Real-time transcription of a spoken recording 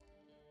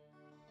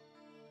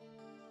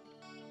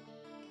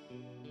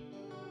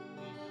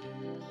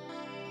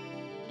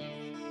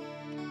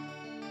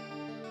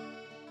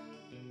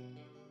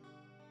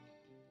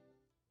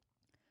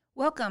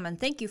Welcome and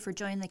thank you for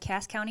joining the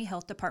Cass County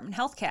Health Department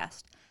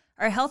healthcast.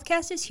 Our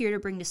healthcast is here to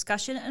bring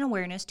discussion and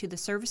awareness to the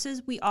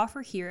services we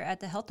offer here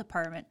at the health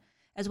department,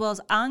 as well as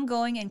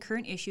ongoing and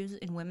current issues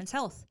in women's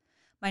health.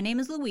 My name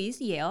is Louise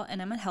Yale, and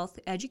I'm a health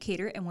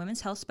educator and women's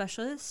health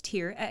specialist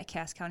here at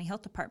Cass County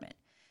Health Department.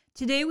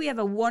 Today we have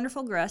a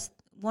wonderful guest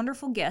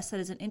that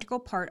is an integral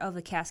part of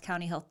the Cass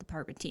County Health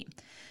Department team.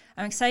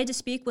 I'm excited to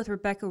speak with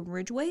Rebecca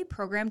Ridgeway,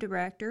 Program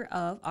Director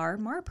of our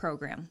MAR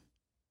program.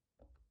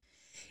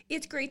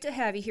 It's great to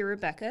have you here,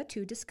 Rebecca,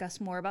 to discuss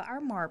more about our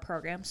MAR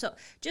program. So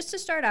just to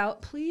start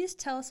out, please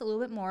tell us a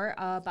little bit more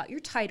about your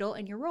title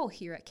and your role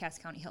here at Cass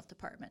County Health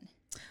Department.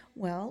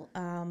 Well,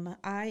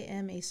 I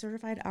am a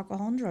certified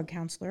alcohol and drug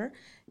counselor,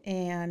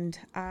 and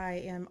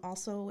I am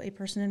also a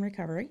person in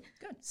recovery.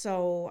 Good.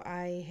 So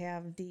I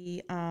have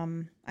a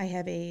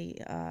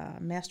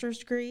master's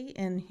degree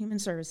in human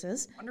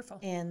services. Wonderful.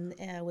 And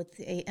with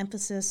an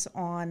emphasis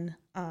on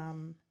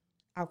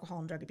alcohol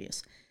and drug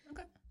abuse.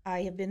 Okay.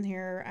 I have been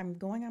here, I'm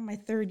going on my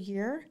third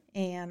year,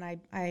 and I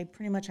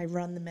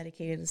run the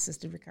medicated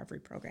assisted recovery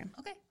program.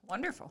 Okay,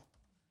 wonderful.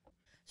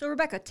 So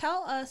Rebecca,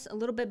 tell us a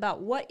little bit about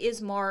what is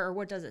MAR, or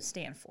what does it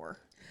stand for?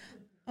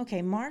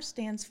 Okay, MAR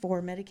stands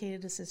for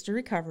Medicated Assisted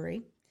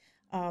Recovery.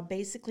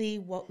 Basically,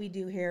 what we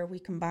do here, we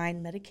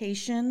combine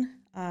medication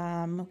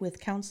with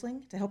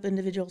counseling to help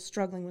individuals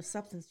struggling with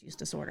substance use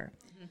disorder.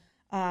 Mm-hmm.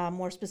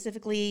 More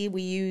specifically,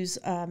 we use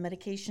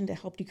medication to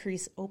help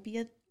decrease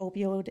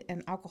opioid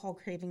and alcohol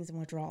cravings and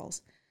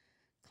withdrawals.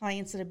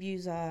 Clients that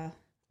abuse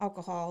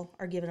alcohol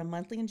are given a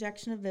monthly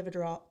injection of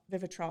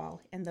Vivitrol,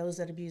 and those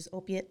that abuse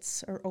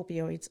opiates or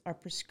opioids are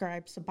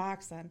prescribed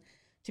Suboxone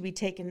to be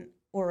taken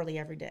orally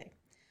every day.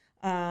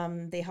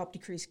 They help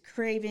decrease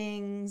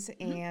cravings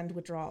and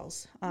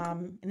withdrawals.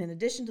 And in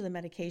addition to the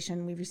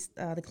medication,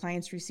 the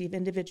clients receive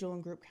individual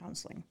and group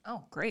counseling.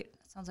 Oh, great.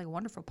 That sounds like a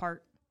wonderful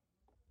part.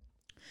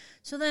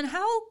 So then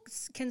how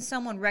can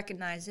someone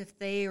recognize if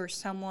they or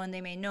someone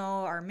they may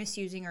know are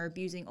misusing or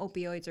abusing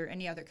opioids or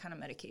any other kind of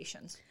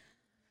medications?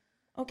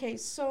 Okay,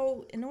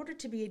 so in order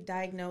to be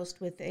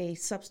diagnosed with a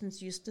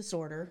substance use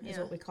disorder, is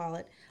what we call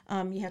it,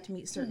 you have to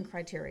meet certain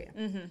criteria.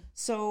 Mm-hmm.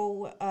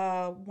 So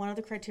one of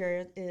the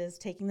criteria is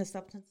taking the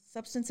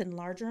substance in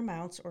larger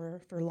amounts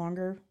or for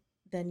longer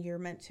than you're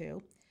meant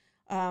to,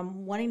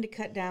 wanting to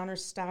cut down or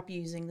stop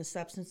using the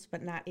substance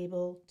but not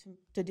able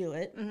to do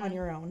it on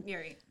your own,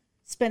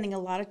 spending a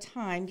lot of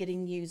time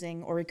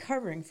using or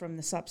recovering from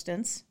the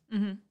substance,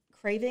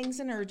 cravings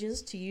and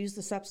urges to use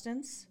the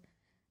substance,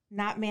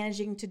 not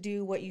managing to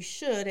do what you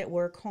should at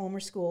work, home,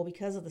 or school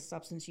because of the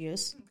substance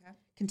use,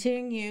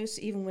 continuing use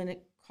even when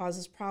it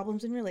causes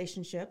problems in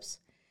relationships,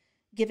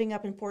 giving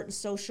up important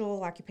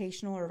social,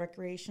 occupational, or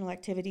recreational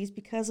activities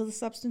because of the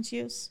substance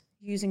use,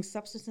 using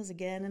substances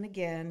again and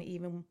again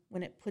even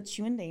when it puts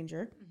you in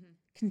danger,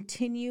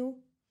 continue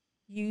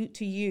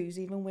to use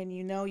even when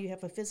you know you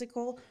have a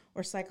physical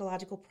or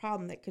psychological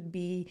problem that could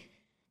be,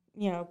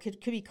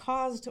 could be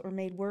caused or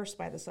made worse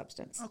by the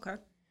substance. Okay.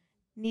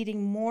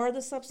 Needing more of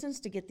the substance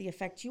to get the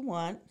effect you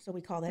want, so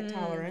we call that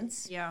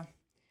tolerance. Yeah.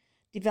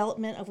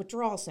 Development of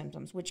withdrawal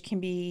symptoms, which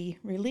can be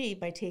relieved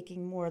by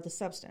taking more of the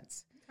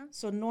substance. Okay.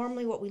 So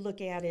normally what we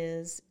look at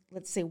is,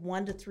 let's say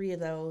 1 to 3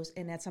 of those,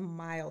 and that's a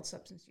mild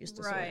substance use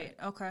disorder. Right,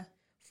 okay.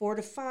 4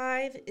 to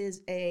 5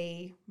 is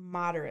a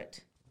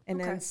moderate, and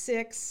then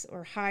 6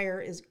 or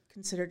higher is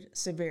considered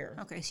severe.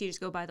 Okay, so you just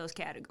go by those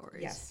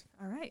categories. Yes.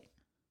 All right.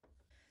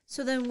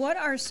 So then what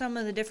are some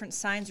of the different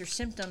signs or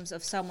symptoms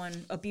of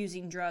someone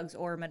abusing drugs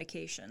or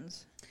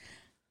medications?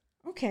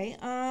 Okay.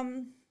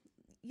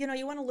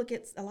 You want to look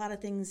at a lot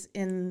of things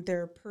in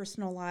their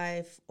personal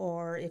life,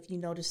 or if you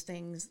notice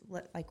things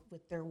like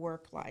with their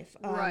work life.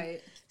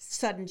 Right.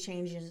 Sudden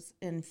changes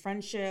in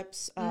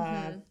friendships,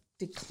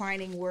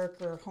 declining work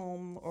or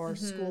home or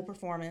school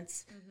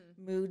performance,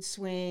 mood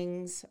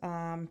swings,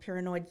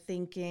 paranoid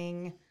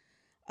thinking,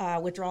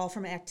 withdrawal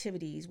from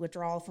activities,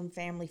 withdrawal from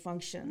family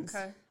functions,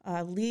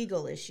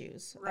 legal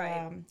issues,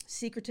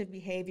 secretive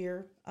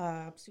behavior,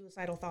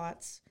 suicidal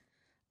thoughts,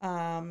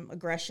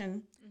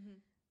 aggression.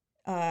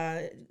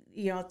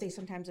 If they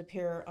sometimes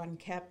appear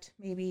unkept,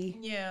 maybe.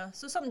 Yeah,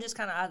 so something just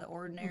kind of out of the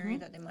ordinary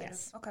that they might have.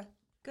 Okay,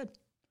 good.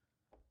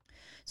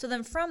 So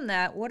then from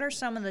that, what are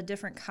some of the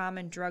different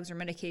common drugs or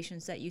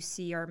medications that you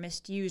see are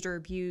misused or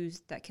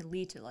abused that can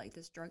lead to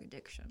this drug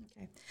addiction?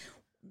 Okay.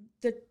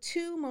 The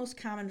 2 most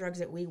common drugs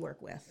that we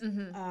work with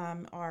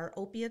are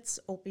opiates,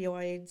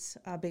 opioids,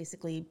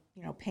 basically,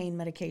 pain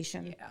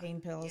medication, pain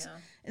pills,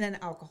 and then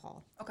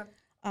alcohol. Okay.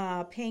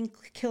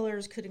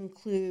 Painkillers could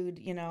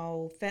include,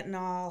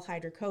 fentanyl,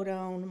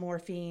 hydrocodone,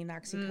 morphine,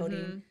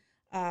 oxycodone,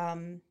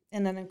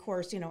 and then, of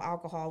course,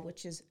 alcohol,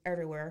 which is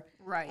everywhere.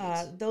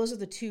 Right. Those are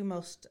the 2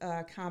 most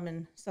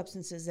common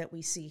substances that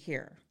we see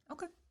here.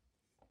 Okay.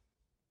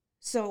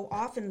 So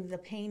often the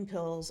pain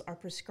pills are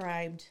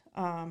prescribed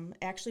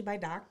actually by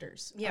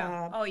doctors.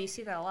 Yeah. You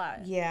see that a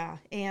lot. Yeah.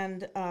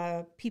 And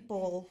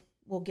people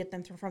will get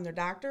them from their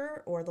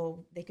doctor,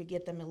 or they could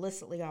get them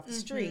illicitly off the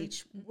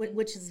street,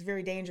 which is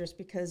very dangerous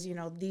because,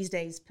 these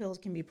days pills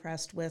can be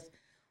pressed with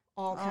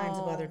all kinds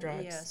of other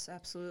drugs. Yes,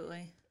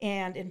 absolutely.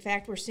 And in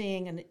fact, we're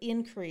seeing an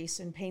increase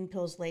in pain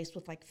pills laced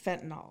with like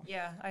fentanyl.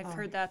 Yeah, I've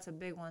heard that's a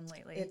big one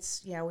lately.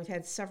 We've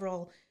had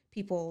several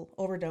people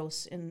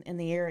overdose in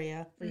the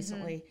area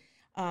recently.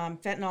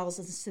 Fentanyl is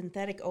a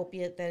synthetic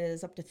opiate that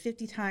is up to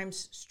 50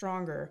 times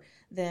stronger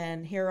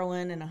than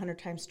heroin and 100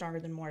 times stronger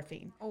than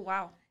morphine. Oh,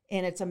 wow.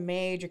 And it's a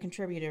major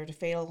contributor to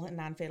fatal and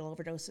non-fatal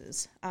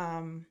overdoses.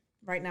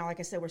 Right now, like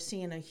I said, we're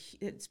seeing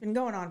it's been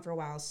going on for a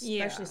while,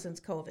 especially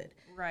since COVID.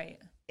 Right.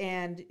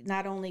 And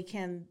not only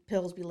can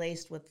pills be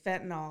laced with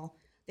fentanyl,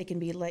 it can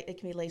be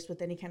laced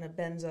with any kind of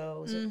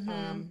benzos.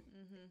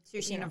 So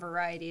you're seeing a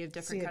variety of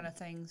different kind of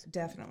things.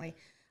 Definitely.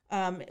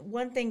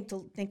 One thing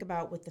to think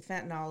about with the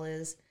fentanyl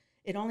is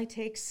it only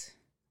takes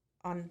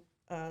on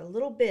a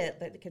little bit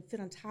that it can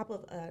fit on top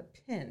of a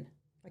pin,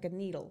 like a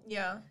needle.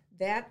 Yeah.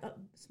 That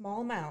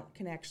small amount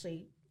can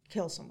actually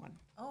kill someone.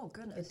 Oh,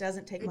 goodness. It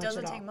doesn't take much at all.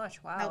 It doesn't take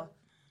much. Wow. Nope.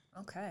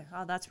 Okay.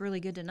 Wow, that's really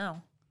good to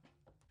know.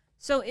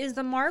 So is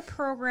the MAR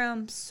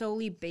program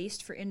solely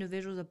based for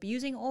individuals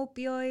abusing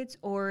opioids,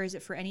 or is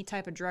it for any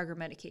type of drug or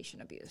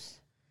medication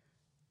abuse?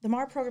 The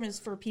MAR program is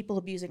for people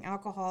abusing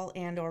alcohol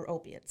and or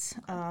opiates.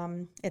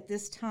 At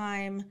this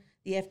time,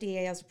 the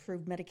FDA has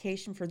approved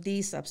medication for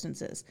these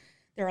substances.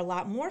 There are a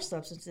lot more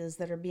substances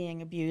that are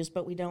being abused,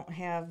 but we don't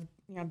have,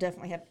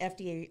 definitely have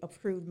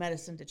FDA-approved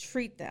medicine to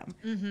treat them.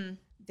 Mm-hmm.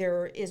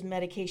 There is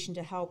medication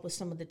to help with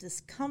some of the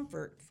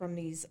discomfort from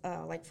these,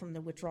 like from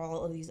the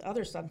withdrawal of these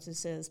other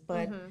substances,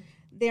 but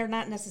they're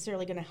not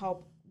necessarily going to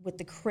help with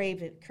the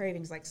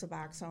cravings like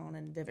Suboxone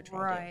and Vivitrol.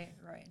 Right.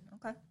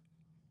 Okay.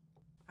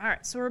 All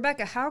right. So,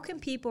 Rebecca, how can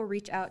people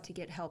reach out to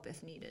get help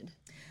if needed?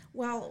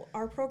 Well,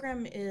 our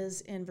program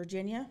is in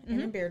Virginia and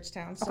in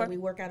Bairdstown, so we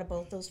work out of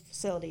both those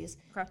facilities.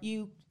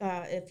 Okay.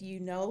 If you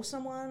know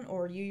someone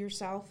or you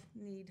yourself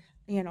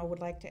would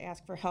like to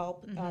ask for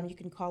help, you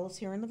can call us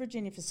here in the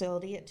Virginia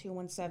facility at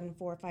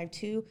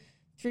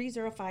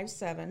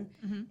 217-452-3057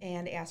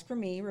 and ask for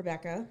me,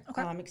 Rebecca,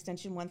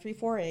 extension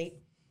 1348,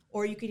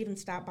 or you could even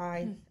stop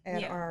by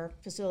at our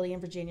facility in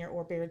Virginia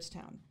or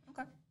Bairdstown.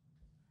 Okay.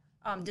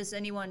 Does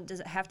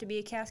it have to be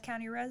a Cass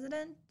County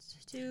resident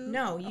to?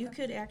 No, you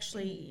could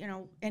actually,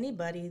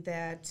 anybody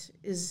that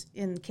is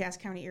in the Cass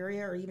County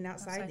area or even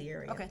outside the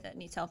area. Okay, that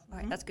needs help. All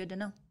right, that's good to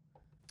know.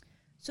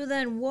 So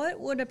then what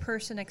would a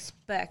person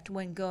expect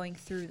when going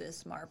through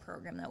this MAR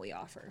program that we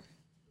offer?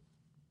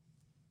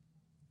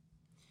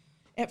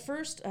 At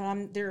first,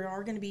 there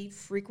are going to be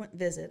frequent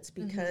visits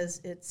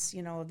because it's,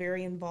 a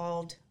very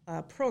involved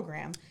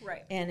program.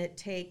 Right. And it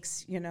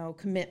takes,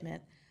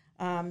 commitment.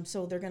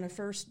 So they're going to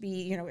first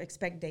be,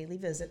 expect daily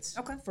visits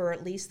for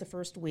at least the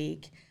first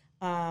week.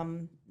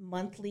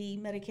 Monthly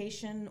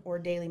medication or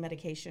daily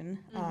medication,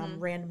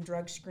 random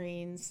drug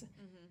screens,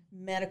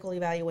 medical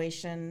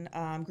evaluation,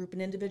 group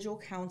and individual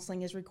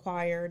counseling is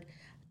required,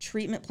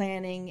 treatment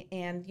planning,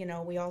 and,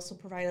 we also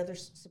provide other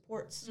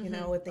supports,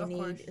 if they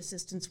need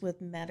assistance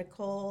with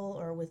medical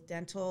or with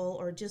dental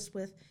or just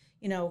with,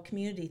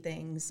 community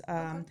things,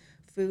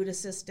 food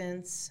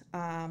assistance,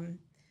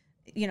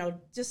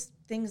 just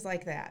things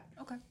like that.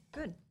 Okay,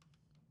 good.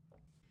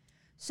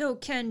 So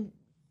can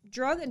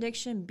drug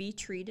addiction be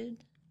treated?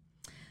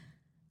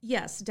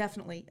 Yes,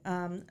 definitely.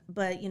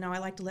 But, I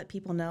like to let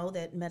people know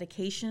that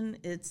medication,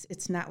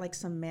 it's not like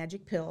some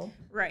magic pill.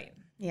 Right.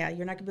 Yeah,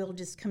 you're not going to be able to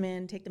just come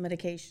in, take the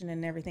medication,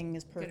 and everything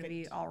is perfect. It's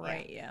going to be all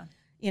right, yeah.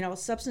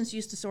 Substance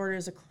use disorder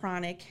is a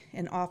chronic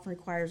and often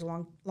requires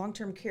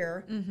long-term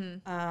care.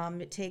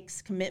 It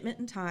takes commitment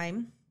and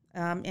time.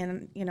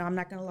 And I'm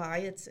not going to lie,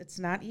 it's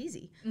not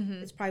easy.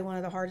 It's probably one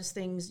of the hardest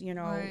things, you're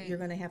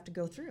going to have to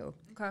go through.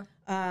 Okay.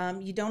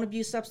 You don't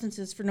abuse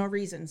substances for no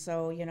reason.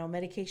 So,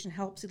 medication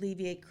helps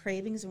alleviate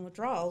cravings and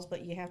withdrawals,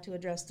 but you have to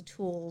address the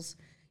tools.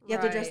 You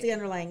have to address the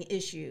underlying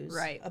issues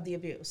of the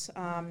abuse.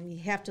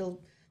 You have to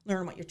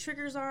learn what your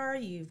triggers are.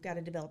 You've got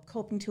to develop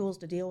coping tools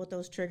to deal with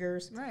those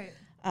triggers. Right.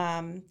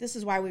 This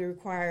is why we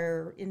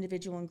require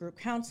individual and group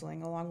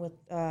counseling along with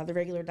the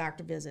regular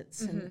doctor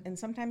visits. And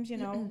sometimes,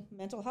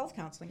 mental health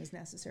counseling is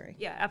necessary.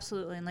 Yeah,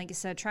 absolutely. And like you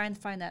said, trying to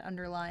find that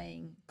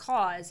underlying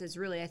cause is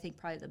really, I think,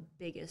 probably the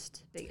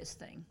biggest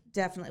thing.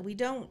 Definitely. We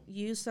don't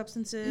use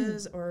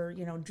substances or,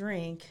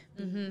 drink,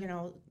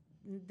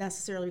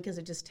 necessarily because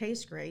it just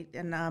tastes great.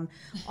 And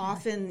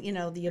often,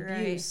 the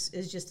abuse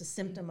is just a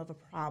symptom of a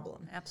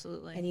problem.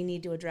 Absolutely. And you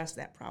need to address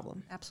that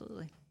problem.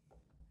 Absolutely.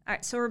 All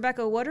right, so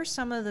Rebecca, what are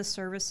some of the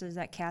services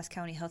that Cass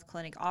County Health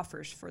Clinic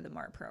offers for the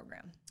MAR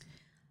program?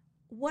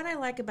 What I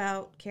like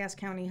about Cass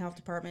County Health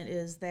Department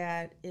is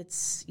that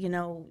it's,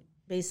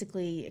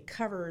 basically it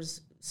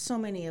covers so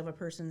many of a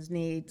person's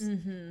needs.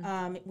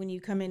 When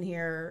you come in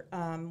here,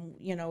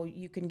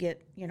 you can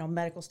get,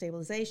 medical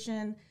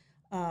stabilization,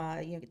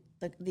 the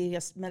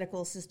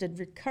medical assisted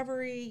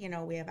recovery,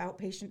 we have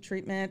outpatient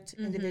treatment,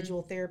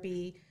 individual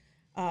therapy,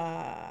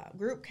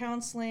 group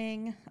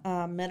counseling,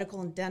 medical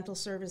and dental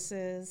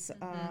services,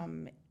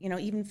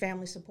 even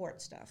family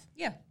support stuff.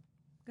 Yeah,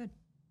 good.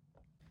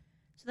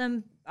 So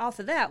then off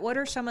of that, what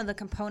are some of the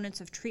components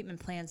of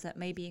treatment plans that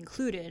may be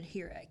included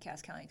here at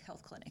Cass County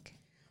Health Clinic?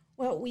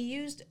 Well, we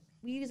used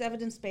we use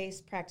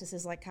evidence-based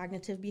practices like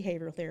cognitive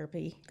behavioral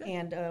therapy. Good.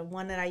 And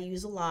one that I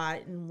use a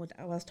lot and what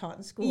I was taught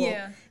in school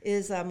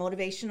is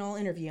motivational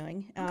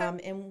interviewing. Okay.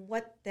 And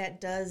what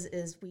that does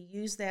is we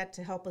use that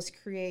to help us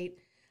create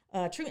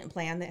a treatment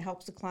plan that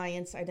helps the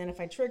clients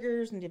identify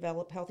triggers and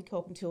develop healthy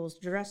coping tools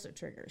to address their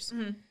triggers.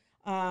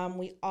 Mm-hmm.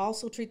 We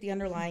also treat the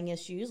underlying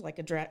issues like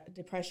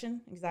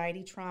depression,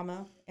 anxiety,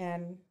 trauma,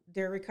 and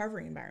their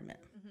recovery environment.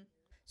 Mm-hmm.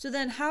 So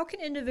then how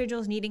can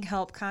individuals needing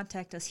help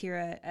contact us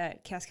here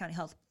at Cass County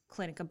Health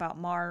Clinic about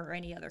MAR or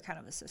any other kind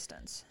of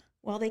assistance?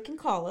 Well, they can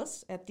call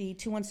us at the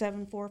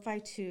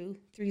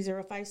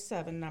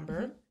 217-452-3057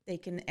 number. Mm-hmm. They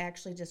can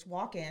actually just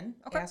walk in,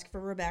 ask for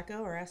Rebecca,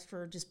 or ask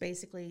for just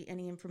basically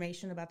any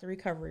information about the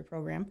recovery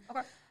program.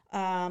 Okay.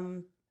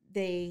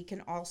 They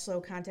can also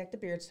contact the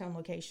Beardstown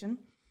location.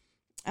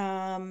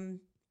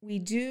 We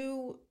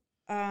do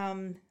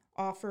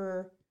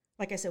offer...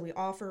 Like I said, we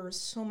offer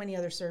so many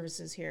other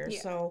services here. Yeah,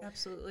 so,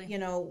 absolutely.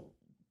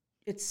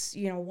 It's,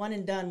 one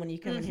and done when you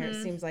come in here.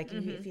 It seems like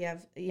if you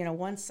have,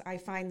 once I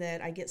find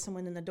that I get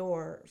someone in the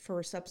door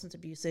for substance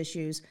abuse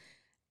issues,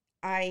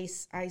 I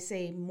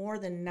say more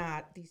than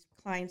not, these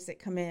clients that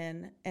come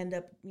in end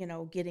up,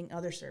 getting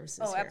other services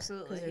here. Oh,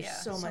 absolutely. Because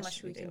there's so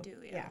much we can do.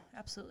 Yeah,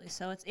 absolutely.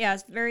 So it's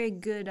very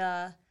good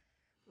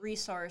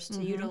resource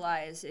to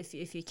utilize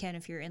if you can,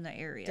 if you're in the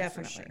area.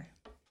 Definitely. For sure.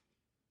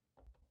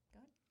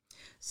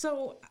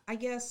 So I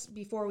guess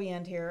before we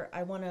end here,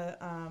 I want to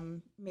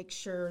make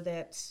sure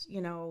that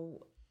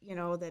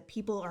that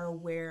people are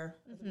aware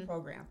of the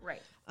program.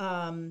 Right.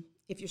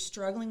 If you're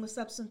struggling with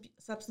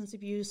substance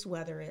abuse,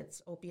 whether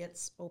it's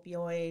opiates,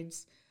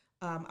 opioids,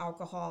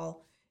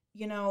 alcohol,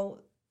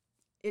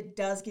 it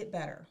does get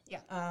better.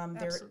 Yeah.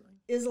 There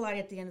is a light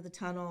at the end of the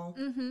tunnel.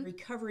 Mm-hmm.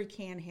 Recovery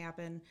can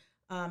happen.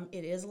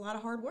 It is a lot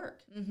of hard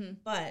work,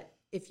 but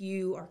if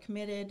you are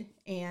committed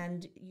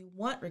and you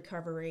want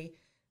recovery,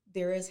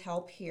 there is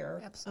help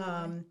here.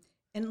 Absolutely.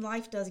 And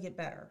life does get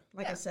better.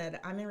 Like I said,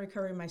 I'm in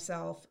recovery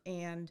myself.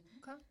 And,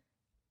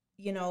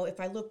 if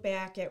I look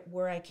back at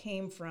where I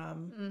came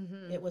from,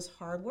 it was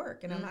hard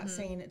work. And I'm not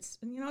saying it's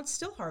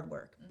still hard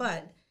work.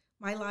 But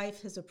my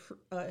life has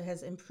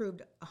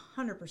improved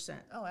 100%.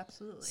 Oh,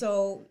 absolutely.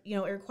 So, it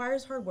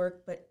requires hard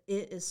work, but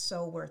it is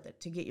so worth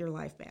it to get your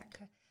life back.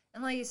 Okay.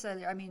 And like you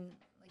said, like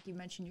you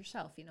mentioned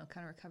yourself, kind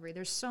of recovery.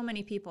 There's so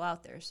many people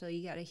out there. So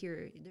you got to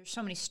hear, there's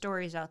so many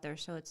stories out there.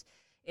 So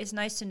it's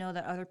nice to know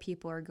that other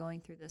people are going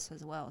through this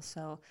as well.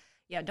 So,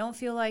 don't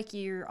feel like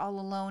you're all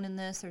alone in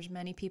this. There's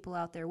many people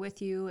out there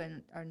with you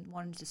and are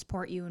wanting to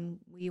support you, and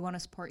we want to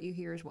support you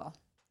here as well.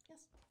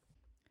 Yes.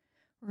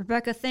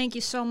 Rebecca, thank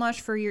you so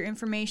much for your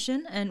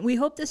information, and we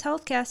hope this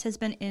HealthCast has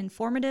been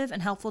informative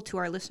and helpful to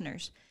our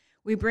listeners.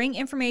 We bring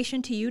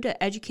information to you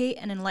to educate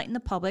and enlighten the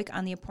public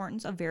on the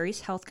importance of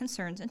various health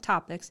concerns and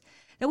topics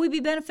that would be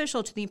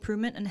beneficial to the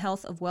improvement and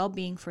health of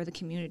well-being for the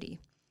community.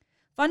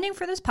 Funding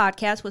for this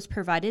podcast was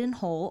provided in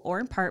whole or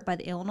in part by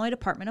the Illinois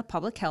Department of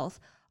Public Health,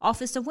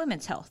 Office of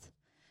Women's Health.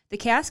 The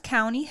Cass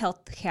County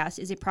HealthCast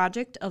is a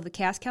project of the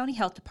Cass County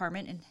Health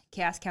Department in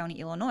Cass County,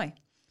 Illinois.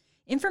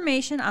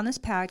 Information on this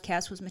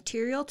podcast was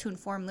material to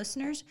inform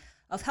listeners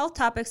of health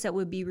topics that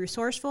would be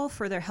resourceful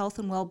for their health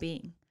and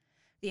well-being.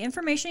 The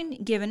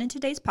information given in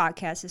today's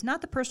podcast is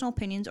not the personal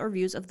opinions or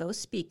views of those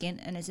speaking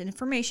and is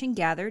information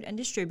gathered and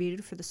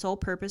distributed for the sole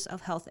purpose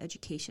of health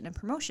education and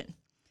promotion.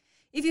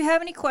 If you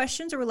have any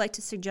questions or would like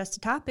to suggest a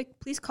topic,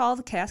 please call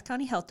the Cass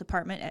County Health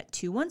Department at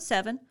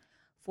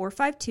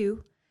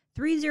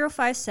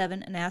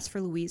 217-452-3057 and ask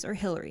for Louise or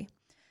Hillary.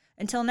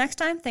 Until next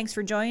time, thanks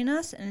for joining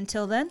us, and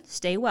until then,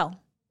 stay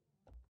well.